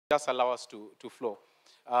just allow us to flow.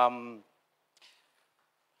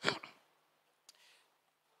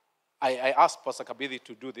 I asked Pastor Kabidi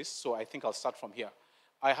to do this, so I think I'll start from here.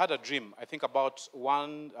 I had a dream, I think about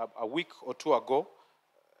a week or two ago,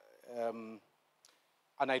 and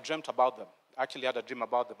I dreamt about them. I actually had a dream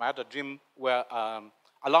about them. I had a dream where,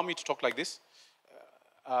 allow me to talk like this.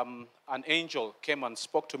 An angel came and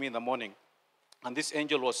spoke to me in the morning, and this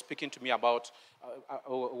angel was speaking to me about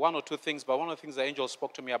one or two things, but one of the things the angel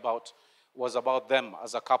spoke to me about was about them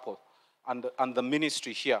as a couple and the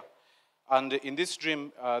ministry here. And in this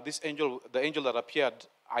dream, the angel that appeared,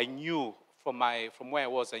 I knew from where I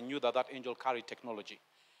was, I knew that angel carried technology.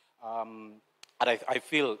 And I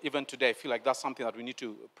feel, even today, I feel like that's something that we need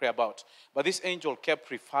to pray about. But this angel kept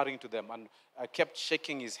referring to them and kept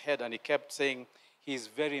shaking his head, and he kept saying he's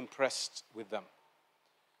very impressed with them.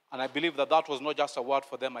 And I believe that was not just a word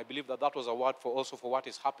for them. I believe that was a word also for what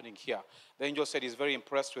is happening here. The angel said he's very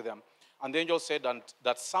impressed with them. And the angel said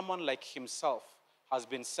that someone like himself has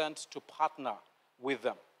been sent to partner with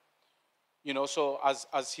them. You know, so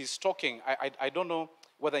as he's talking, I don't know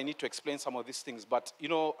whether I need to explain some of these things, but, you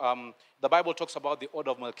know, the Bible talks about the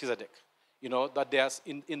order of Melchizedek. You know, that there's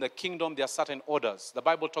in the kingdom there are certain orders. The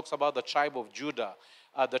Bible talks about the tribe of Judah,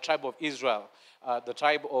 the tribe of Israel, the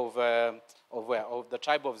tribe of the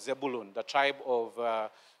tribe of Zebulun, the tribe of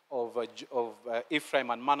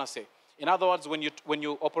Ephraim and Manasseh. In other words, when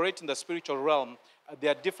you operate in the spiritual realm,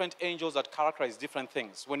 there are different angels that characterize different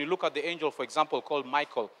things. When you look at the angel, for example, called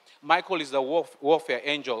Michael, Michael is the warfare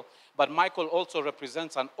angel, but Michael also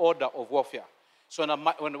represents an order of warfare. So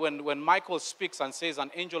when Michael speaks and says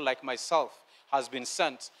an angel like myself has been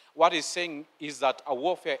sent, what he's saying is that a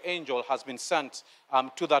warfare angel has been sent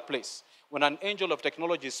to that place. When an angel of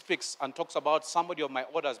technology speaks and talks about somebody of my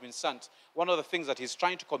order has been sent, one of the things that he's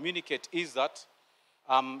trying to communicate is that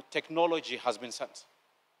technology has been sent.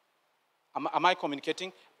 Am I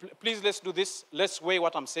communicating? Please, let's do this. Let's weigh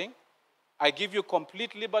what I'm saying. I give you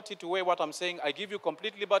complete liberty to weigh what I'm saying. I give you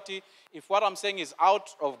complete liberty. If what I'm saying is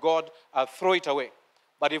out of God, throw it away.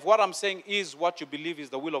 But if what I'm saying is what you believe is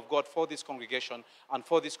the will of God for this congregation and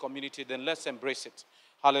for this community, then let's embrace it.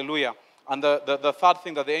 Hallelujah. And the third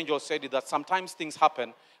thing that the angel said is that sometimes things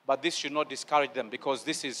happen, but this should not discourage them because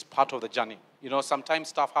this is part of the journey. You know, sometimes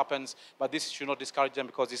stuff happens, but this should not discourage them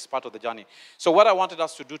because this is part of the journey. So what I wanted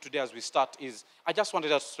us to do today as we start is, I just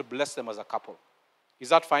wanted us to bless them as a couple. Is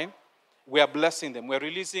that fine? We are blessing them. We're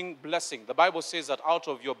releasing blessing. The Bible says that out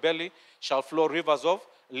of your belly shall flow rivers of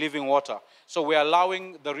living water. So we're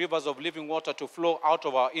allowing the rivers of living water to flow out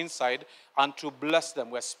of our inside and to bless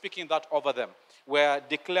them. We're speaking that over them. We're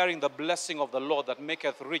declaring the blessing of the Lord that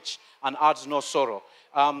maketh rich and adds no sorrow.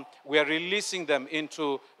 We're releasing them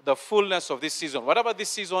into the fullness of this season. Whatever this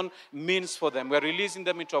season means for them, we're releasing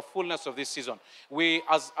them into a fullness of this season. We,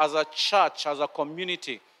 as a church, as a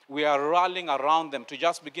community, we are rallying around them to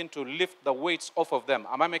just begin to lift the weights off of them.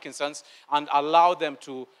 Am I making sense? And allow them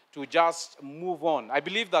to just move on. I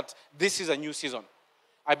believe that this is a new season.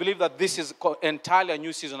 I believe that this is entirely a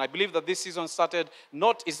new season. I believe that this season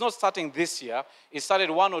it's not starting this year. It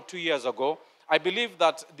started 1 or 2 years ago. I believe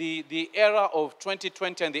that the era of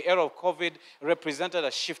 2020 and the era of COVID represented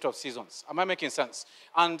a shift of seasons. Am I making sense?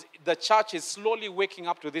 And the church is slowly waking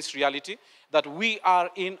up to this reality that we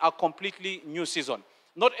are in a completely new season.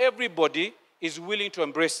 Not everybody is willing to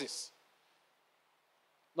embrace this.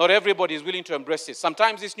 Not everybody is willing to embrace this.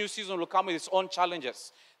 Sometimes this new season will come with its own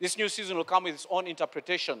challenges. This new season will come with its own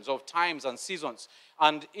interpretations of times and seasons.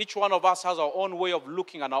 And each one of us has our own way of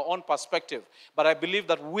looking and our own perspective. But I believe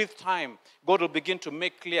that with time, God will begin to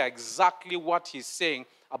make clear exactly what He's saying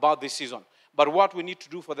about this season. But what we need to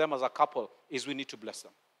do for them as a couple is we need to bless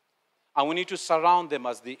them. And we need to surround them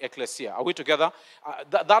as the ecclesia. Are we together?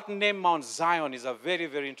 That name Mount Zion is a very,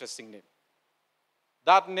 very interesting name.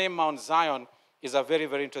 That name Mount Zion is a very,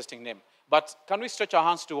 very interesting name. But can we stretch our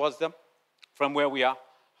hands towards them from where we are?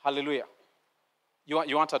 Hallelujah. You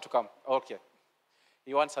want her to come? Okay.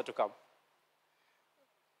 He wants her to come.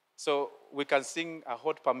 So we can sing a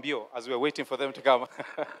hot pambio as we're waiting for them to come.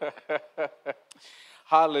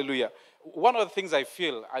 Hallelujah. One of the things I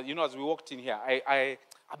feel, as we walked in here,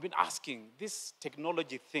 I've been asking, this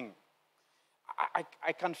technology thing,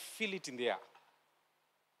 I can feel it in the air.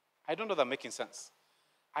 I don't know if that's making sense.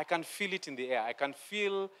 I can feel it in the air. I can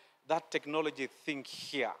feel that technology thing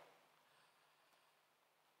here.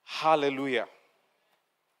 Hallelujah.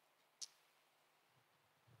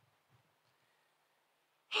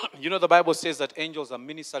 You know, the Bible says that angels are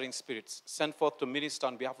ministering spirits sent forth to minister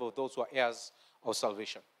on behalf of those who are heirs of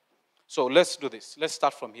salvation. So let's do this. Let's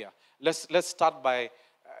start from here. Let's start by,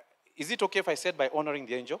 is it okay if I said by honoring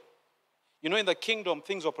the angel? You know, in the kingdom,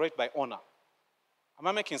 things operate by honor. Am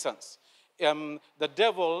I making sense? The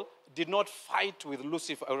devil did not fight with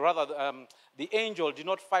Lucifer, or rather, the angel did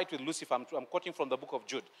not fight with Lucifer. I'm quoting from the book of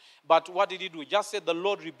Jude. But what did he do? He just said, the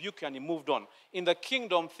Lord rebuked you, and he moved on. In the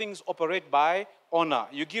kingdom, things operate by honor.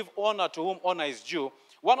 You give honor to whom honor is due.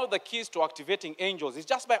 One of the keys to activating angels is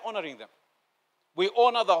just by honoring them. We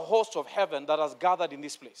honor the host of heaven that has gathered in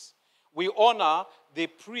this place. We honor the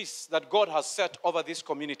priests that God has set over this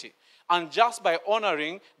community. And just by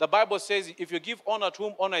honoring, the Bible says, if you give honor to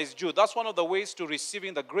whom honor is due, that's one of the ways to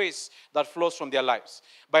receiving the grace that flows from their lives.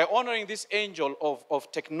 By honoring this angel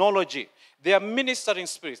of technology, they are ministering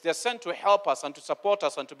spirits. They are sent to help us and to support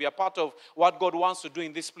us and to be a part of what God wants to do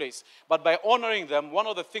in this place. But by honoring them, one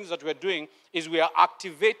of the things that we're doing is we are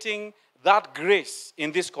activating that grace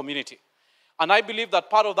in this community. And I believe that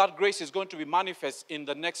part of that grace is going to be manifest in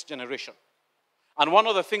the next generation. And one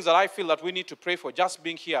of the things that I feel that we need to pray for, just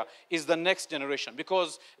being here, is the next generation.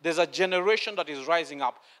 Because there's a generation that is rising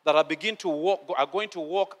up that are going to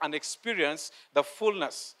walk and experience the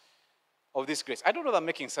fullness of this grace. I don't know if I'm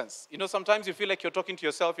making sense. You know, sometimes you feel like you're talking to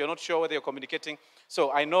yourself, you're not sure whether you're communicating. So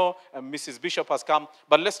I know Mrs. Bishop has come,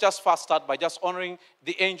 but let's just first start by just honoring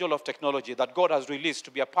the angel of technology that God has released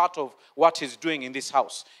to be a part of what he's doing in this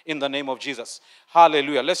house, in the name of Jesus.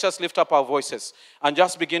 Hallelujah. Let's just lift up our voices and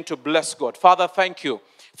just begin to bless God. Father, thank you.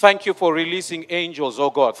 Thank you for releasing angels, oh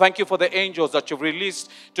God. Thank you for the angels that you've released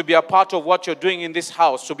to be a part of what you're doing in this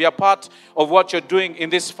house, to be a part of what you're doing in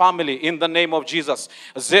this family, in the name of Jesus.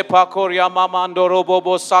 Zepa koria mama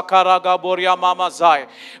ndorobobo sakaraga boria mama zai.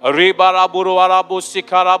 Ribaraburu arabu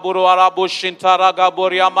sikaraburu arabu shintaraga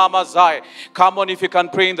boria mama zai. Come on, if you can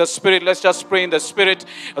pray in the Spirit, let's just pray in the Spirit.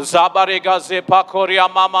 Zabarega zepa koria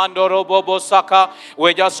mama ndorobobo saka.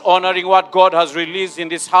 We're just honoring what God has released in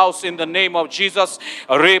this house in the name of Jesus.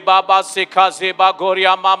 Ribaba sikazeba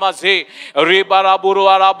goria mamazi ribaraburu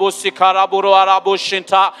arabu sikaraburu arabu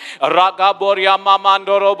shinta ragaboria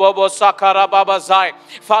mamandoro bobo sakarababazai.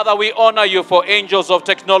 Father, we honor you for angels of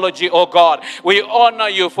technology, oh God. We honor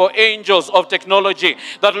you for angels of technology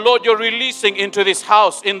that, Lord, you're releasing into this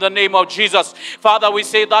house in the name of Jesus. Father, we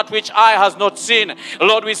say that which eye has not seen.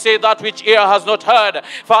 Lord, we say that which ear has not heard.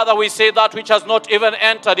 Father, we say that which has not even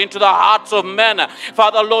entered into the hearts of men.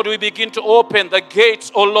 Father, Lord, we begin to open the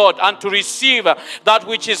gates, oh Lord, and to receive that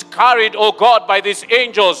which is carried, oh God, by these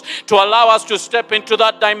angels, to allow us to step into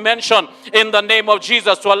that dimension in the name of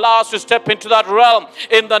Jesus, to allow us to step into that realm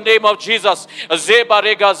in the name of Jesus.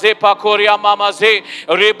 Zebarega zepa koria mama ze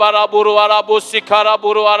ribaraburu arabu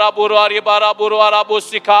sikaraburu araburu aribaraburu arabu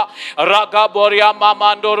sika ragaboria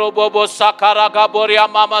mama ndoro bobo sakaragaboria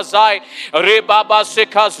mama zai ribaba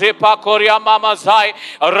sika zepa koria mama zai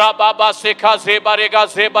rababa sika zebarega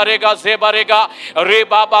zebarega zebarega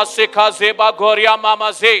ribaba sika zeba goria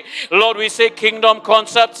mama ze. Lord, we say kingdom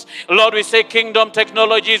concepts. Lord, we say kingdom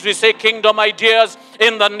technologies. We say kingdom ideas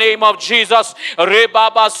in the name of Jesus.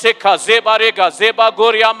 Rebaba seka zebarega zeba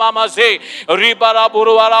goria mama ze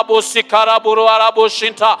ribaraburu arabu sikaraburu arabu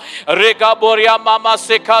shinta regaboria mama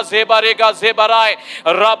seka zebarega zebarai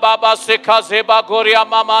rababa seka zeba goria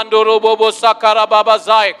mama nduru bobo sakarababa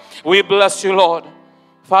zai. We bless you, Lord.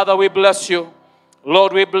 Father, we bless you.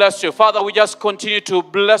 Lord, we bless you. Father, we just continue to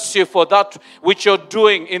bless you for that which you're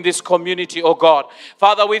doing in this community, oh God.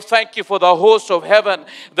 Father, we thank you for the host of heaven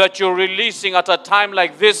that you're releasing at a time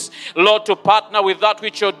like this, Lord, to partner with that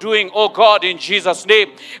which you're doing, oh God, in Jesus'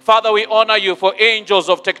 name. Father, we honor you for angels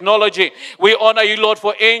of technology. We honor you, Lord,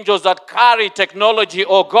 for angels that carry technology,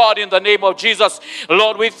 oh God, in the name of Jesus.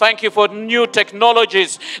 Lord, we thank you for new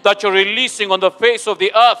technologies that you're releasing on the face of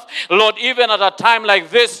the earth, Lord, even at a time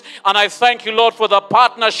like this. And I thank you, Lord, for the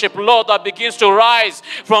partnership, Lord, that begins to rise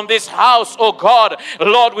from this house, oh God,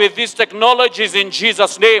 Lord, with these technologies in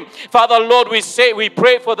Jesus' name. Father, Lord, we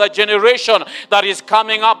pray for the generation that is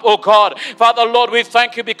coming up, oh God. Father, Lord, we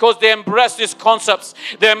thank you because they embrace these concepts,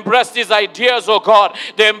 they embrace these ideas, oh God,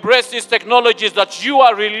 they embrace these technologies that you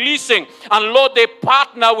are releasing, and Lord, they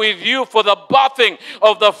partner with you for the birthing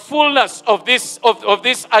of the fullness of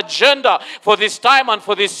this agenda for this time and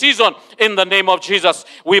for this season in the name of Jesus.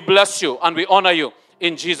 We bless you and we honor you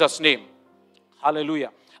in Jesus' name. Hallelujah.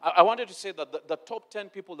 I wanted to say that the top 10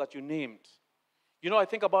 people that you named, you know, I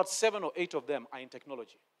think about 7 or 8 of them are in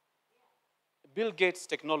technology. Bill Gates,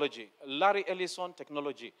 technology. Larry Ellison,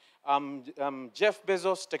 technology. Jeff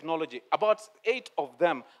Bezos, technology. About 8 of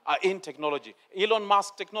them are in technology. Elon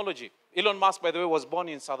Musk, technology. Elon Musk, by the way, was born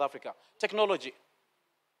in South Africa. Technology.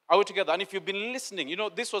 Are we together? And if you've been listening, you know,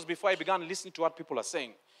 this was before I began listening to what people are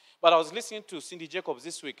saying. But I was listening to Cindy Jacobs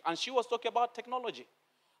this week, and she was talking about technology.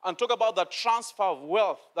 and talk about the transfer of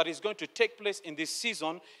wealth that is going to take place in this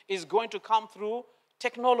season is going to come through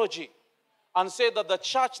technology. And say that the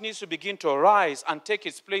church needs to begin to rise and take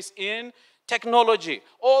its place in technology.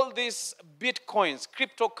 All these bitcoins,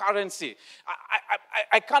 cryptocurrency.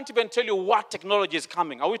 I can't even tell you what technology is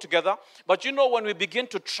coming. Are we together? But you know, when we begin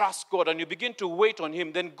to trust God and you begin to wait on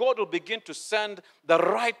Him, then God will begin to send the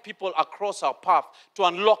right people across our path to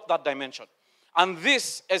unlock that dimension. And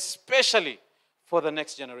this especially for the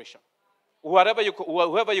next generation. Whoever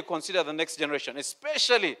you consider the next generation,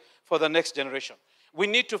 especially for the next generation. We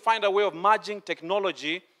need to find a way of merging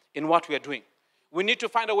technology in what we are doing. We need to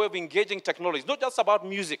find a way of engaging technology. It's not just about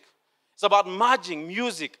music. It's about merging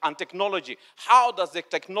music and technology. How does the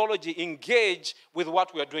technology engage with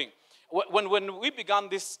what we are doing? When we began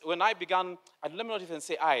this, when we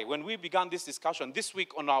began this discussion this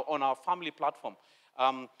week on our family platform,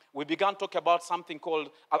 we began talking about something called,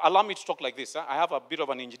 allow me to talk like this. I have a bit of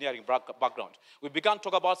an engineering background. We began to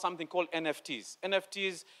talk about something called NFTs.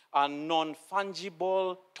 NFTs are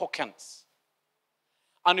non-fungible tokens.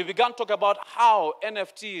 And we began to talk about how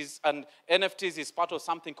NFTs is part of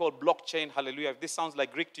something called blockchain. Hallelujah. If this sounds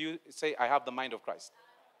like Greek to you, say, I have the mind of Christ.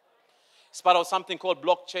 It's part of something called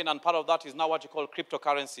blockchain, and part of that is now what you call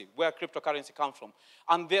cryptocurrency, where cryptocurrency comes from.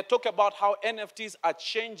 And they talk about how NFTs are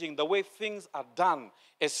changing the way things are done,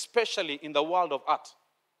 especially in the world of art.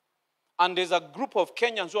 And there's a group of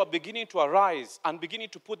Kenyans who are beginning to arise and beginning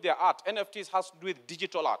to put their art. NFTs has to do with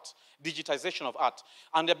digital art, digitization of art.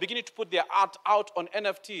 And they're beginning to put their art out on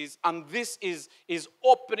NFTs, and this is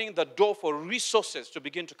opening the door for resources to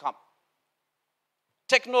begin to come.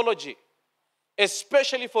 Technology.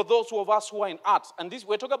 Especially for those of us who are in art. And this,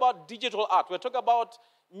 we're talking about digital art. We're talking about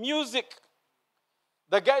music.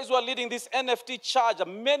 The guys who are leading this NFT charge,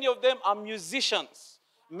 many of them are musicians.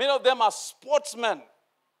 Many of them are sportsmen.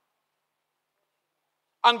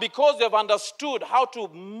 And because they've understood how to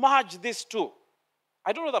merge these two,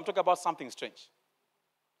 I don't know that I'm talking about something strange.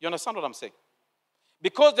 You understand what I'm saying?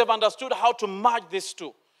 Because they've understood how to merge these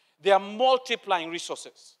two, they are multiplying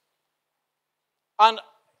resources. And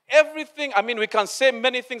everything, we can say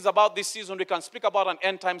many things about this season. We can speak about an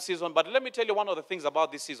end-time season. But let me tell you one of the things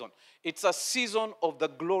about this season. It's a season of the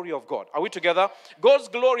glory of God. Are we together? God's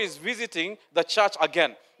glory is visiting the church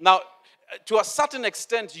again. Now, to a certain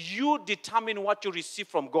extent, you determine what you receive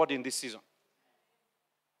from God in this season.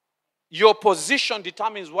 Your position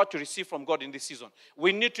determines what you receive from God in this season.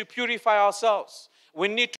 We need to purify ourselves. We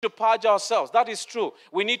need to purge ourselves. That is true.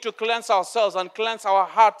 We need to cleanse ourselves and cleanse our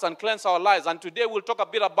hearts and cleanse our lives. And today we'll talk a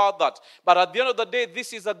bit about that. But at the end of the day,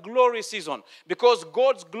 this is a glory season. Because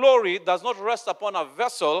God's glory does not rest upon a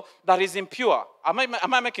vessel that is impure.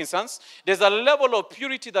 Am I making sense? There's a level of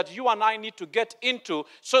purity that you and I need to get into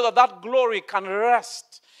so that that glory can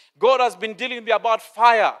rest. God has been dealing with me about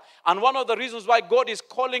fire. And one of the reasons why God is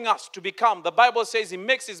calling us to become, the Bible says He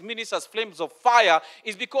makes His ministers flames of fire,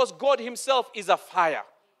 is because God Himself is a fire.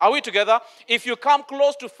 Are we together? If you come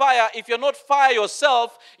close to fire, if you're not fire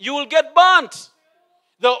yourself, you will get burnt.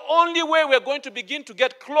 The only way we're going to begin to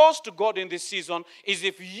get close to God in this season is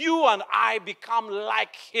if you and I become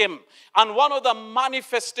like Him. And one of the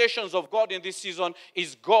manifestations of God in this season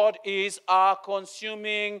is God is a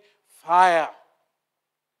consuming fire.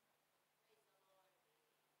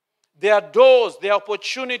 There are doors, there are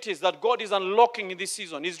opportunities that God is unlocking in this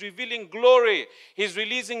season. He's revealing glory. He's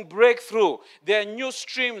releasing breakthrough. There are new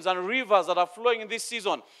streams and rivers that are flowing in this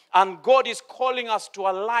season. And God is calling us to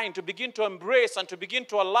align, to begin to embrace and to begin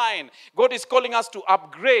to align. God is calling us to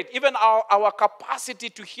upgrade even our capacity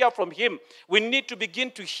to hear from Him. We need to begin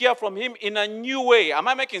to hear from Him in a new way. Am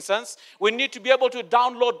I making sense? We need to be able to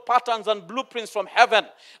download patterns and blueprints from heaven.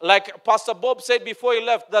 Like Pastor Bob said before he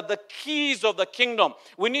left, that the keys of the kingdom,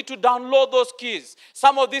 we need to download those keys.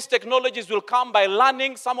 Some of these technologies will come by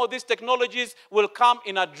learning. Some of these technologies will come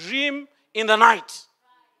in a dream in the night.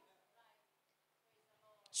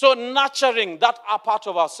 So nurturing that part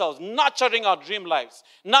of ourselves, nurturing our dream lives,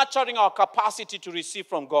 nurturing our capacity to receive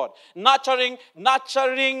from God, nurturing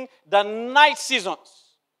the night seasons.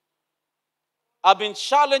 I've been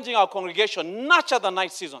challenging our congregation, nurture the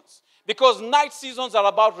night seasons, because night seasons are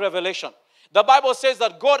about revelation. The Bible says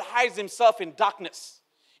that God hides Himself in darkness.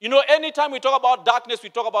 You know, anytime we talk about darkness, we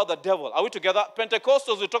talk about the devil. Are we together?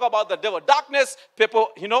 Pentecostals, we talk about the devil. Darkness, people,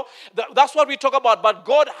 that's what we talk about. But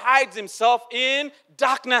God hides Himself in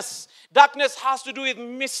darkness. Darkness has to do with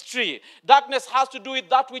mystery. Darkness has to do with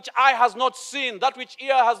that which eye has not seen, that which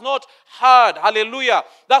ear has not heard. Hallelujah.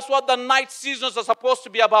 That's what the night seasons are supposed to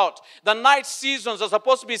be about. The night seasons are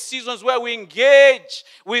supposed to be seasons where we engage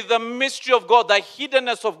with the mystery of God, the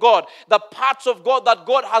hiddenness of God, the parts of God that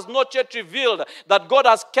God has not yet revealed, that God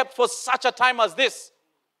has kept for such a time as this.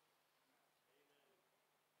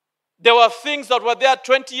 There were things that were there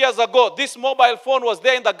 20 years ago. This mobile phone was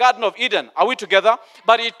there in the Garden of Eden. Are we together?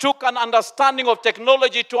 But it took an understanding of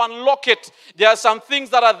technology to unlock it. There are some things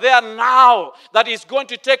that are there now that is going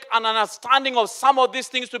to take an understanding of some of these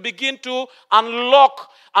things to begin to unlock.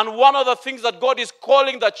 And one of the things that God is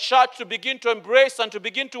calling the church to begin to embrace and to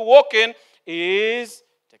begin to walk in is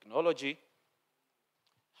technology.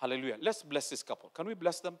 Hallelujah. Let's bless this couple. Can we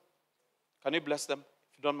bless them? Can we bless them?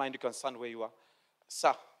 If you don't mind, you can stand where you are.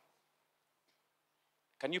 Sir,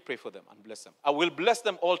 can you pray for them and bless them? I will bless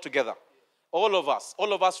them all together. All of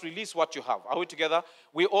us release what you have. Are we together?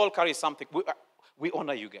 We all carry something. We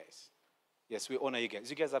honor you guys. Yes, we honor you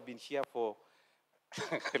guys. You guys have been here for,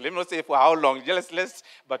 let me not say for how long.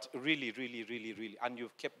 But really, really, really, really. And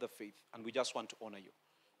you've kept the faith. And we just want to honor you.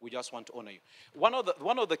 We just want to honor you. One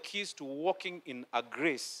of the keys to walking in a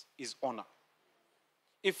grace is honor.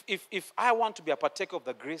 If I want to be a partaker of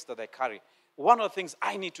the grace that I carry, one of the things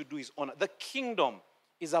I need to do is honor. The kingdom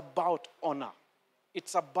is about honor.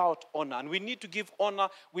 It's about honor. And we need to give honor.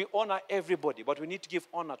 We honor everybody, but we need to give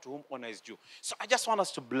honor to whom honor is due. So I just want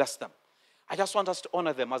us to bless them. I just want us to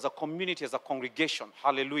honor them as a community, as a congregation.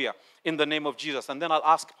 Hallelujah. In the name of Jesus. And then I'll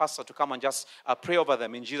ask Pastor to come and just pray over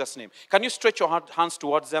them in Jesus' name. Can you stretch your hands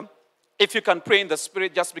towards them? If you can pray in the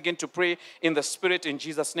Spirit, just begin to pray in the Spirit in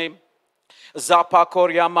Jesus' name. Zapa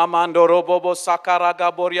koria mamando robobo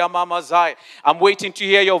sakaraga boria mama zai. I'm waiting to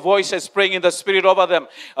hear your voices praying in the Spirit over them.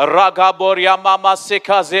 Raga boria mama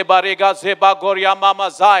seka zebarega zeba goria mama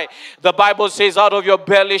zai. The Bible says, out of your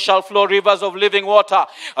belly shall flow rivers of living water.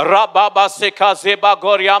 Rababa seka zeba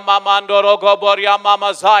goria mamando rogo boria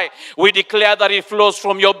mama zai. We declare that it flows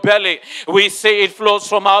from your belly. We say it flows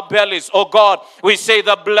from our bellies. Oh God, we say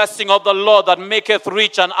the blessing of the Lord that maketh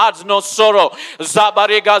rich and adds no sorrow.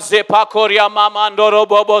 Zabarega zepa koria mama ndoro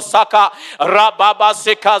bobo saka rababa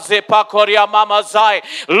seka zepa koria mama zai.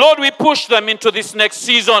 Lord, we push them into this next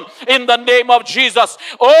season in the name of Jesus.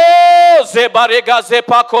 Oh, zebarega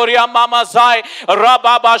zepa koria mama zai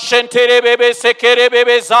rababa shentere bebe sekere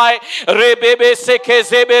bebe zai rebebe seke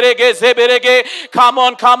zeberege zeberege. Come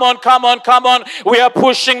on, come on, come on, come on. We are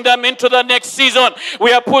pushing them into the next season.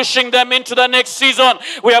 We are pushing them into the next season.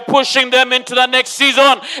 We are pushing them into the next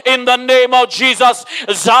season in the name of Jesus.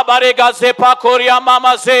 Zabarega zepa koria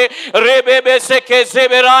mama ze rebebe seke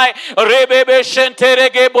zeberai rebebe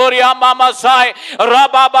shenterege boria mama zai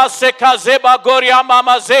rababa seka zeba goria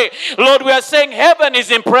mama ze. Lord, we are saying heaven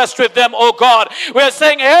is impressed with them, oh God. We are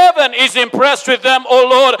saying heaven is impressed with them, oh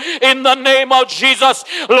Lord, in the name of Jesus.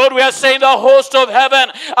 Lord, we are saying the host of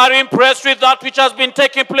heaven are impressed with that which has been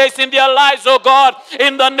taking place in their lives, oh God,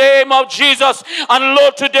 in the name of Jesus. And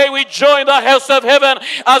Lord, today we join the host of heaven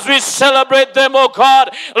as we celebrate them, oh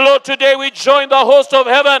God. Lord, today we join the host of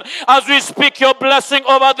heaven as we speak your blessing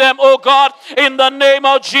over them, oh God, in the name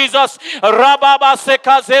of Jesus. Rababa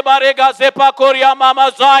seka zebarega zepa koria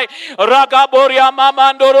mama zai ragaboria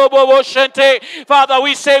mama ndorobo shente. Father,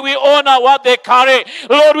 we say we honor what they carry.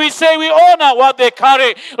 Lord, we say we honor what they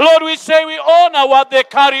carry. Lord, we say we honor what they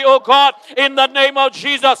carry, oh God, in the name of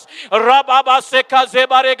Jesus. Rababa seka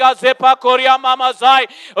zebarega zepa koria mama zai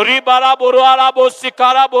ribara buru arabo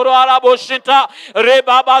sikara buru arabo shinta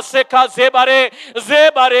rebaba seka zebare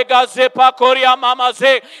zebarega zepa koria mama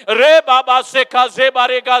ze rebaba seka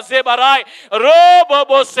zebarega zebarai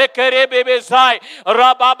robobo sekere bebe zai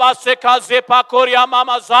rababa seka zepa koria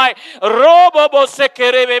mama zai robobo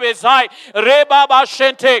sekere bebe zai rebaba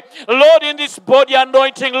shente. Lord, in this body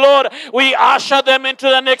anointing, Lord, we usher them into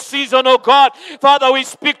the next season, oh God. Father, we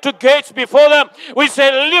speak to gates before them. We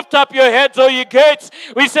say, lift up your heads, O ye gates.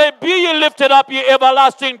 We say, be ye lifted up, ye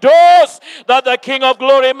everlasting doors, that the King of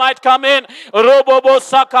glory might come in. Robobo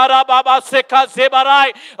sakara baba seka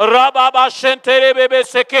zebarai rababa shentere bebe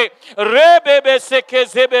seke rebebe seke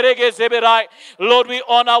zeberege zeberai. Lord, we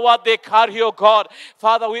honor what they carry, oh God.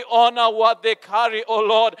 Father, we honor what they carry, oh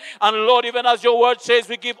Lord. And Lord, even as your word says,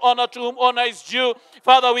 we give honor to whom honor is due.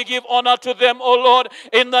 Father, we give honor to them, oh Lord,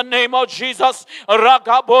 in the name of Jesus.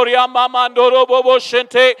 Ragaboria mamandoro bobo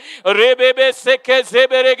shente rebebe seke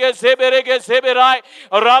zeberege zeberege zeberai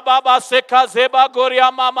rababa seka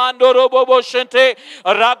zebagoria mamandoro bobo shente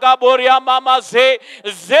ragaboria mama ze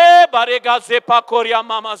zebarega zepakoria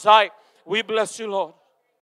mama zai. We bless you, Lord.